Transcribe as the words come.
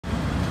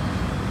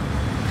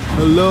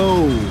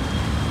Hello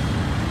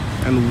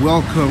and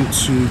welcome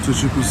to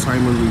Tochukwu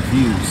Simon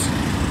Reviews.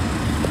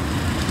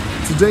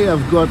 Today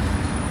I've got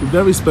a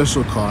very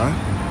special car.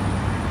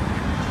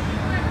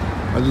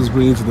 I'll just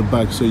bring it to the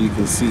back so you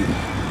can see.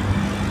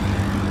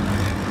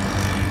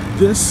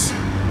 This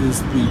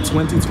is the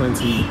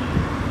 2020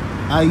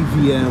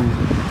 IVM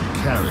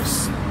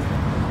Caris,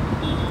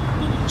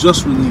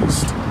 just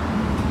released.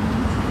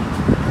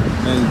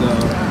 And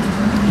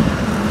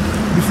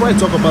before I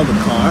talk about the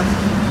car,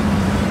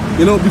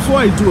 before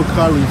I do a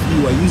car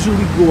review, I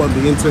usually go on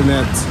the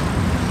internet,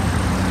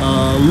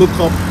 look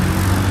up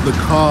the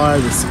car,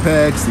 the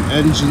specs, the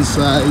engine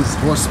size,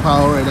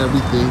 horsepower and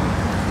everything,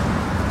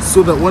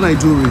 so that when I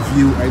do a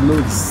review, I know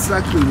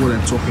exactly what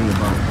I'm talking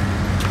about.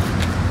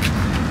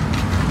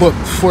 But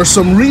for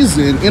some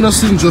reason,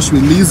 Innoson just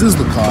releases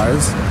the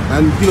cars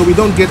and we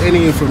don't get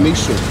any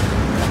information.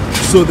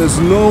 So there's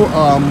no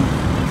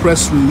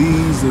press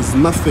release, there's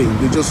nothing.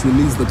 They just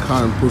release the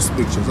car and post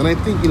pictures. And I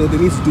think they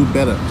need to do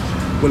better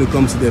when it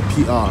comes to their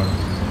PR.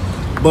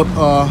 But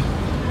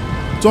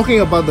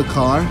talking about the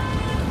car,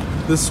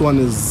 this one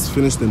is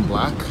finished in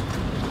black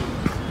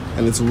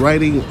and it's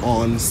riding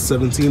on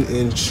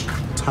 17-inch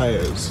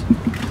tires,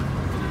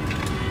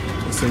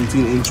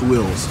 17-inch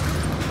wheels,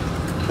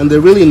 and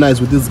they're really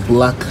nice with this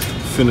black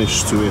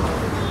finish to it.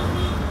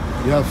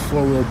 You have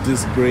 4-wheel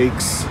disc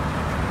brakes,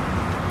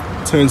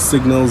 turn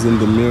signals in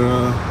the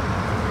mirror.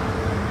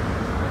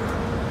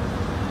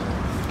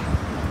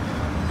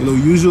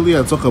 Usually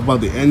I talk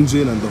about the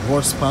engine and the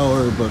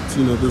horsepower, but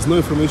there's no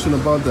information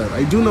about that.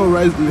 I do know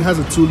it has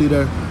a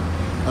 2-liter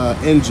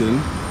engine.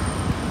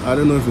 I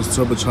don't know if it's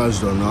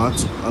turbocharged or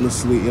not.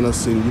 Honestly,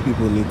 Innoson, you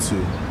people need to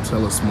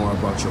tell us more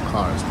about your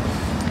cars.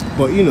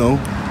 But you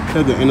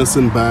have the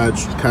Innoson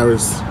badge,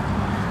 Caris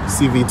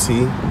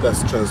CVT,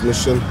 that's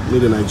transmission,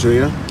 made in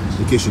Nigeria,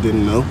 in case you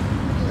didn't know.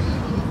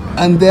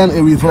 And then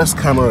a reverse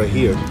camera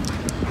here.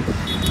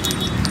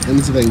 Let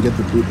me see if I can get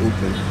the boot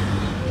open.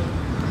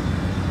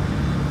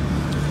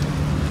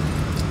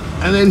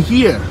 And then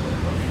here,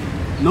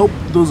 nope,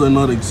 those are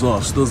not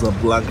exhaust, those are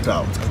blacked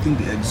out. I think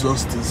the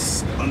exhaust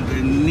is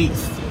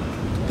underneath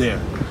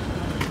there.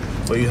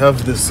 But you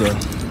have this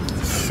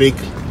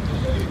fake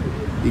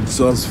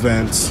exhaust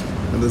vents,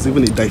 and there's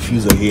even a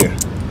diffuser here.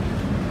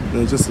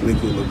 Just to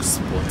make it look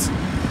sporty.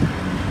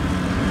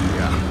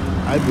 Yeah,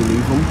 I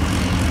believe them.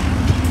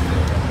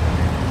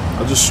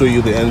 I'll just show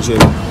you the engine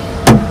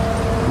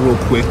real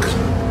quick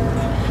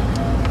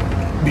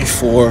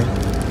before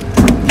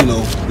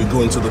we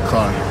go into the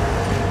car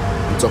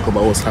and talk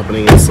about what's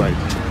happening inside.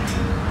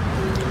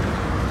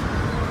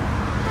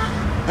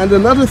 And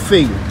another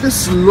thing,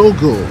 this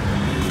logo,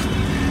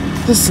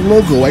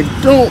 I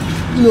don't,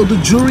 the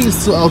jury is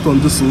still out on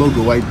this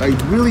logo. I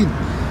really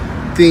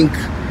think,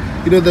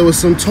 there was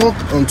some talk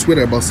on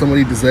Twitter about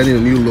somebody designing a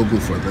new logo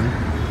for them,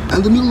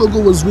 and the new logo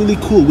was really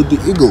cool with the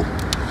eagle.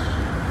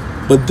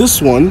 But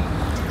this one,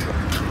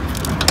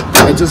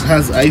 it just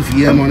has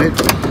IVM on it.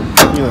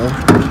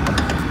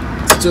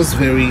 It's just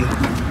very,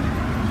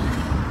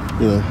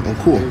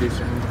 uncool.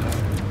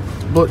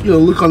 But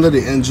look under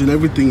the engine,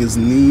 everything is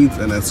neat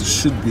and as it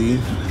should be.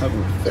 Have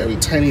a very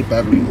tiny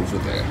battery over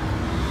there,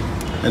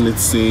 and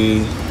it's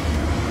a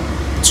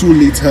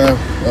 2-liter,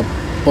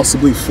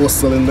 possibly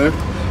 4-cylinder.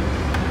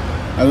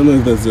 I don't know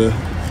if there's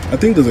I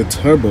think there's a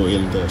turbo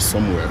in there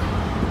somewhere.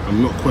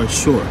 I'm not quite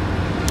sure.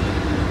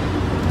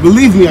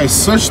 Believe me, I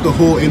searched the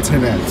whole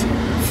internet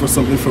for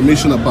some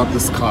information about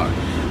this car,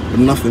 but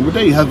nothing. But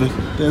there you have it.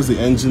 There's the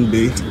engine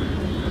bay,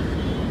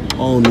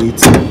 all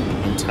neat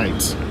and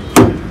tight.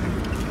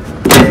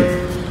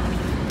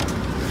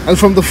 And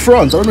from the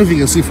front, I don't know if you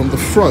can see from the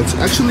front, it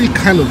actually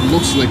kind of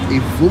looks like a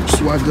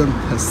Volkswagen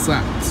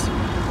Passat.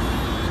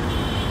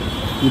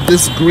 With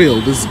this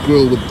grille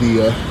with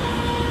the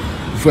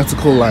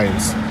vertical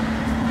lines.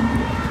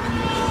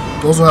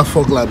 We also have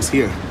fog lamps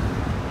here.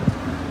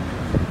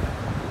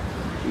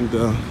 And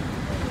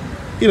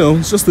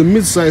it's just a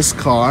mid-sized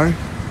car,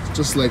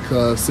 just like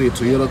say a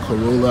Toyota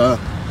Corolla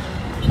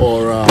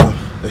or a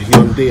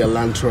Hyundai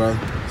Elantra,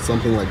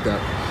 something like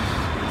that.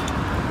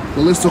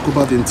 Well, let's talk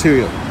about the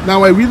interior.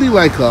 Now, I really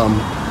like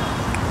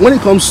when it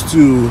comes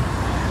to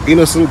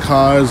Innoson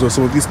cars or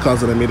some of these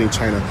cars that are made in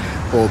China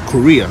or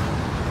Korea,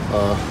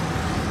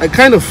 I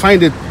kind of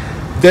find it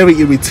very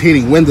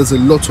irritating when there's a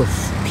lot of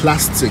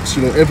plastics,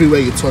 everywhere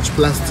you touch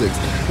plastics.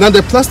 Now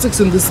there are plastics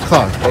in this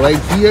car, all right?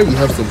 Here you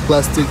have some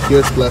plastic,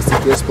 here's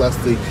plastic,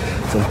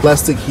 some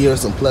plastic here,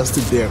 some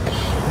plastic there.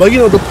 But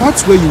the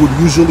parts where you would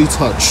usually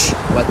touch,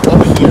 like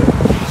up here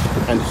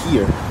and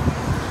here,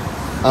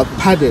 are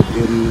padded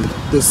in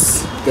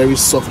this very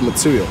soft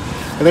material.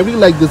 And I really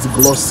like this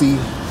glossy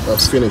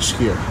finish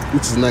here,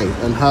 which is nice,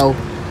 and how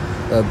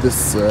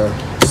this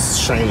is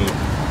shiny.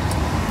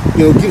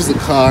 Gives the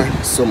car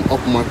some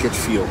upmarket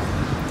feel.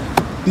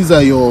 These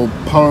are your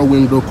power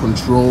window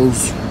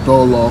controls,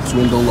 door locks,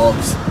 window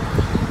locks,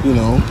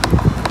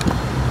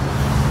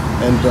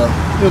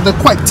 and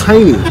they're quite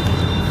tiny,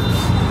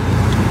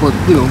 but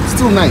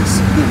still nice,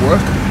 good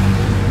work.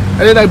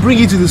 And then I bring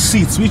you to the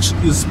seats, which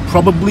is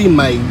probably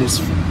my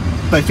most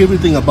my favorite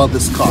thing about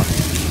this car.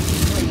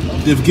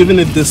 They've given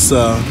it this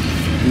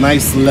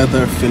nice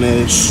leather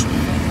finish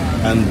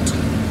and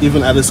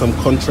even added some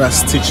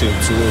contrast stitching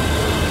to it.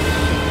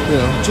 You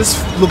know, just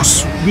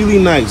looks really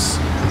nice.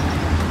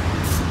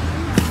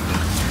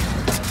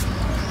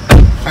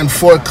 And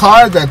for a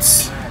car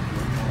that's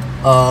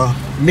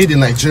made in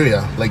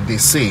Nigeria, like they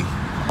say,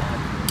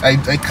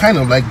 I kind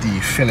of like the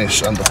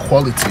finish and the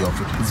quality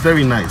of it. It's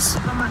very nice.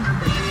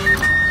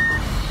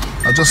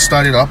 I'll just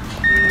start it up.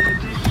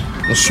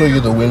 I'll show you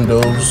the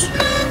windows.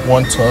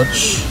 One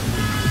touch.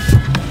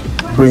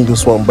 Bring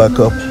this one back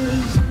up.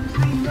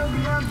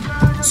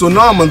 So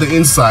now I'm on the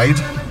inside.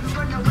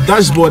 The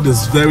dashboard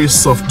is very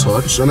soft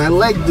touch, and I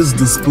like this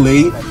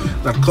display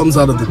that comes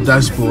out of the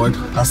dashboard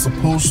as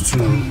opposed to,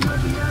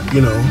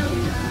 you know,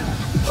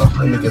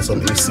 let me get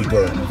some AC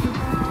going.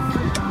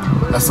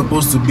 As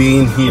opposed to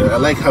being here. I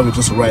like how it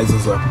just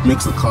rises up,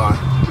 makes the car,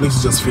 makes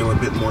it just feel a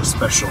bit more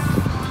special.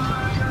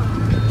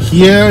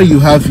 Here you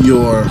have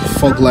your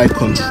fog light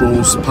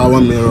controls,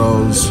 power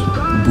mirrors,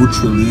 boot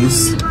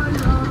release.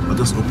 I'll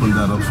just open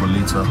that up for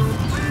later.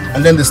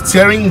 And then the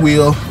steering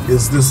wheel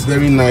is this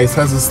very nice,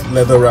 has this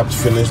leather wrapped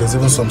finish. There's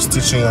even some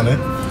stitching on it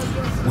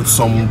with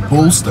some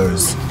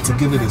bolsters to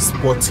give it a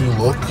sporty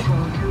look.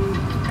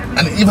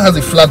 And it even has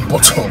a flat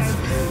bottom.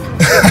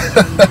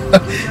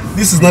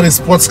 This is not a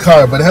sports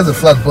car, but it has a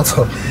flat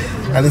bottom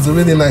and it's a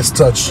really nice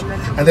touch.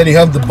 And then you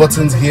have the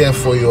buttons here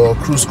for your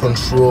cruise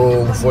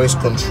control, voice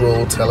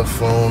control,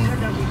 telephone,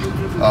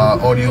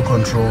 audio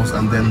controls,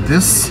 and then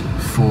this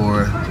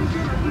for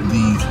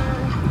the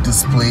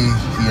display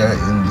here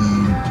in the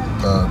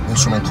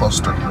instrument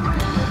cluster,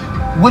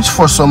 which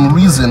for some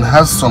reason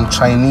has some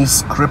Chinese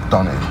script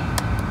on it.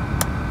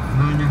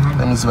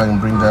 Let me see if I can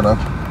bring that up.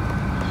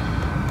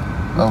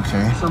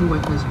 Okay,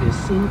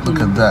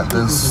 look at that.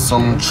 There's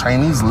some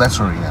Chinese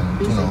lettering,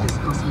 and you know,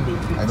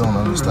 I don't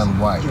understand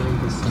why.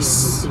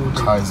 This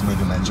car is made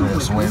in Nigeria,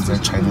 so why is there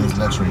Chinese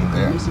lettering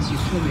there?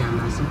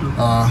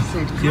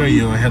 Here are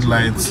your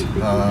headlights,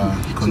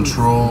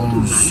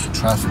 controls,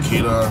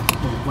 trafficator,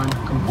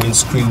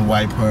 windscreen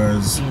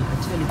wipers,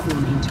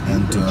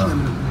 and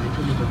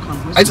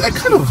I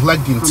kind of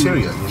like the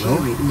interior, you know.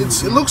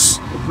 It looks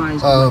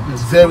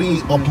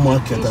very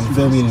upmarket and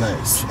very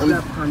nice.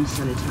 And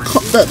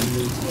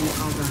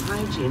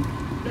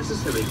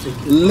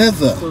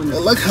leather, I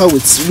like how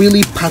it's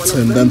really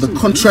patterned, and the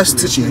contrast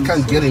stitching, I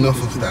can't get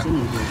enough of that.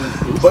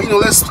 But you know,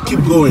 let's keep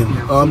going.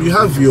 You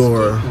have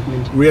your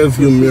rear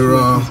view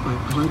mirror,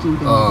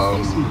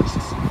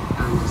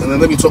 and then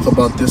let me talk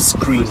about this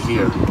screen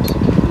here,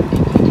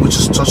 which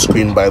is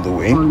touchscreen, by the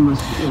way.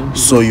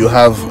 So you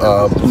have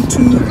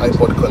Bluetooth,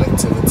 iPod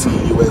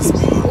connectivity,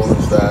 USB, all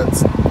of that.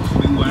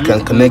 You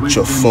can connect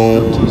your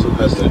phone,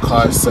 have the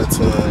car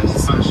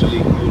settings,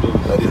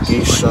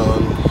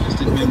 navigation.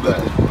 Look at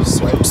that.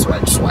 Swipe,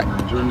 swipe, swipe.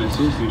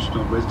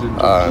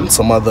 And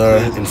some other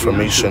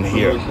information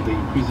here.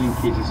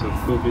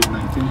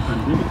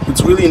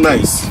 It's really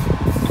nice.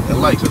 I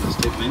like it.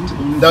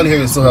 Down here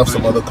you still have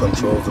some other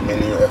controls, the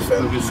menu,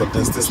 FM for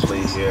this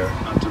display here,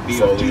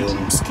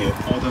 volume, skip.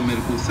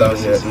 Down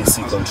here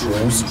AC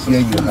controls.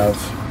 Here you have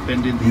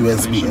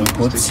USB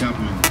inputs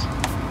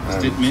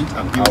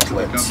and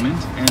outlets.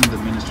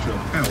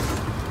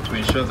 To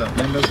ensure that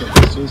members of the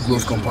association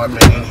glove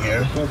compartment in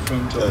here,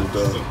 and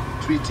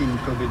treating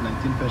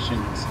COVID-19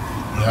 patients.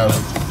 You have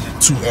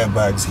two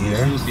airbags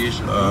here.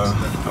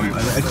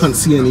 I can't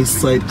see any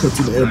side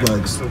cutting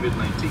airbags.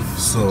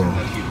 So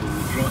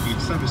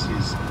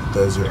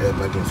there's your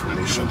airbag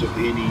information.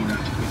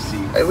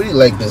 I really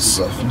like this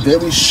stuff.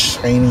 Very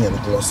shiny and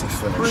glossy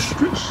finish.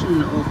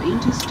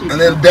 And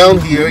then down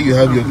here you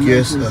have your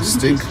gear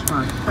stick,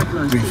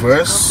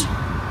 reverse,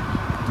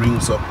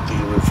 brings up the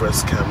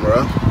reverse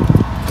camera.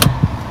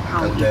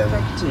 And then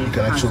you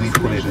can actually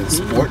put it in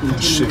sport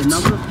and shift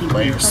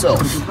by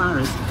yourself.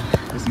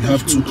 You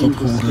have two cup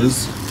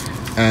holders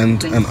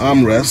and an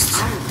armrest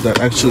that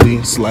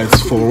actually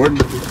slides forward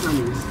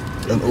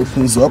and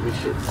opens up.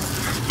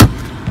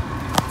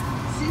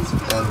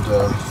 And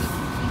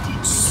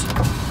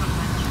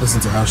listen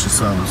to how she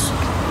sounds.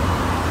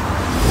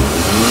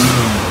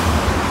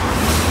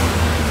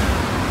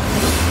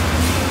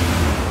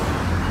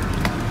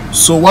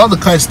 So while the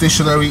car is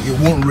stationary, it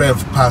won't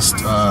rev past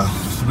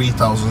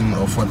 3,000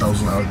 or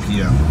 4,000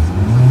 RPM.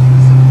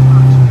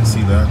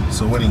 See that?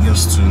 So when it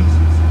gets to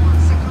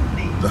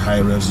the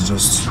high revs, it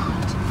just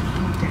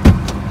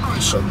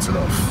shuts it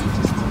off.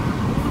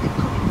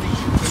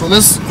 So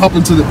let's hop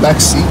into the back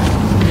seat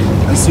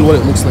and see what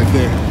it looks like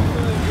there.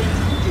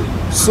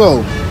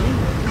 So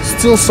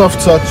still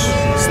soft touch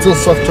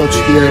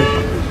here.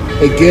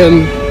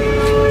 Again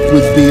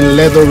with the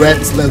leather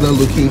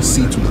looking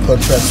seat with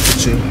contrast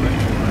stitching.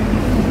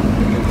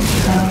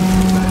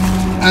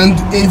 And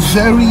a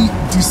very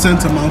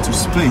decent amount of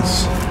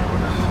space.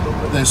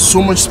 There's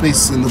so much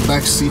space in the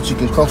back seat. You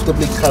can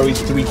comfortably carry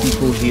 3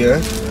 people here.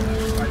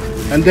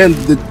 And then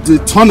the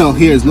tunnel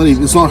here is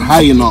it's not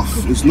high enough.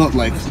 It's not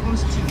like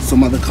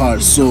some other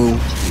cars, so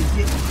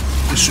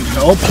it should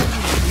help.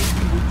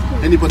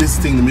 Anybody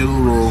sitting in the middle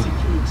row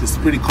It's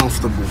pretty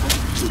comfortable.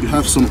 You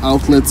have some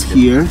outlets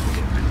here,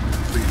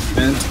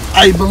 and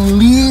I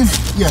believe,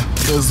 yeah,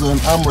 there's an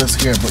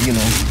armrest here, but you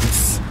know,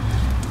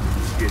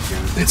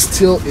 it's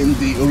still in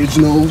the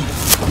original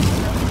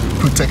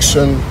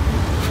protection,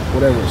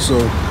 whatever. So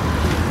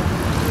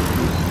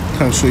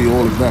can't show you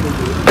all of that.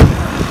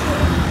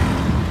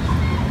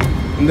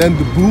 And then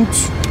the boot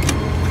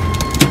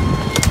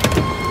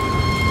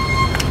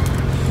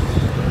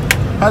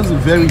has a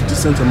very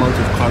decent amount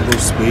of cargo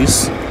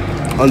space.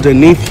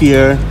 Underneath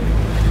here,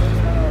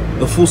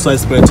 the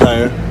full-size spare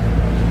tire,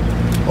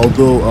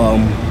 although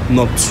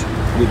not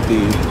with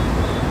the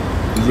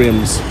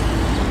rims.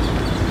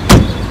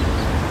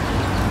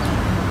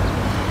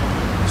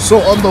 So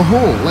on the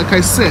whole, like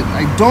I said,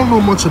 I don't know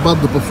much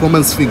about the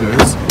performance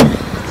figures,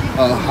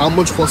 how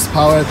much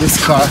horsepower this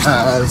car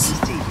has,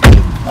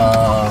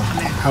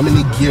 how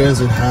many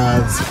gears it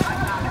has,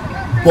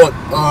 but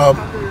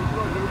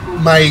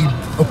my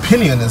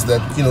opinion is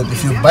that, you know,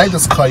 if you buy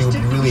this car, you'll be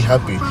really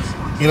happy.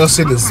 You know,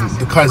 say this,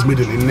 the car is made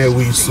in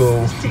Innoson,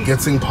 so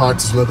getting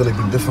parts is not going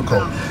to be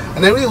difficult.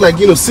 And I really like,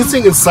 you know,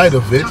 sitting inside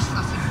of it.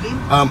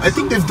 I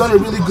think they've done a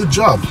really good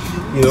job.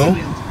 You know,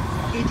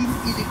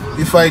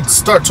 if I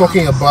start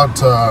talking about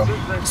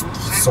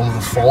some of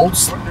the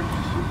faults,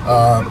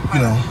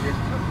 you know,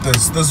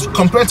 there's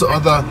compared to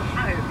other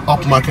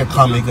upmarket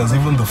car makers,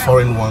 even the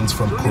foreign ones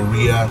from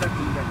Korea,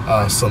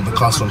 some of the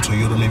cars from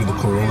Toyota, maybe the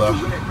Corolla,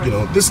 you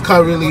know, this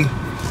car really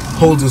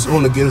holds its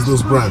own against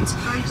those brands.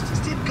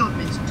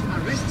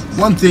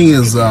 One thing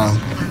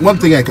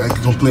I can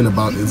complain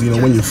about is, you know,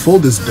 when you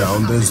fold this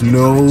down, there's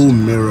no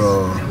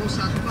mirror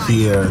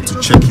here to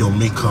check your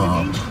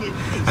makeup,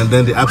 and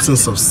then the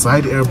absence of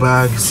side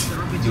airbags,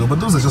 you know, but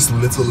those are just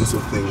little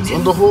things.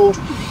 On the whole,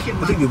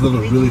 I think they've done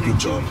a really good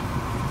job,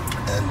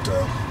 and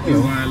you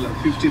know,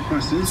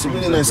 it's a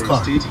really nice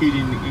car.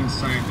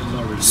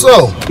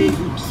 So,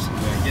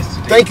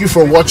 thank you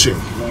for watching,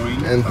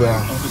 and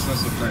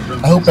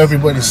I hope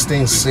everybody's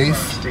staying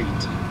safe.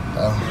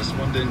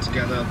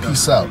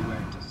 Peace out.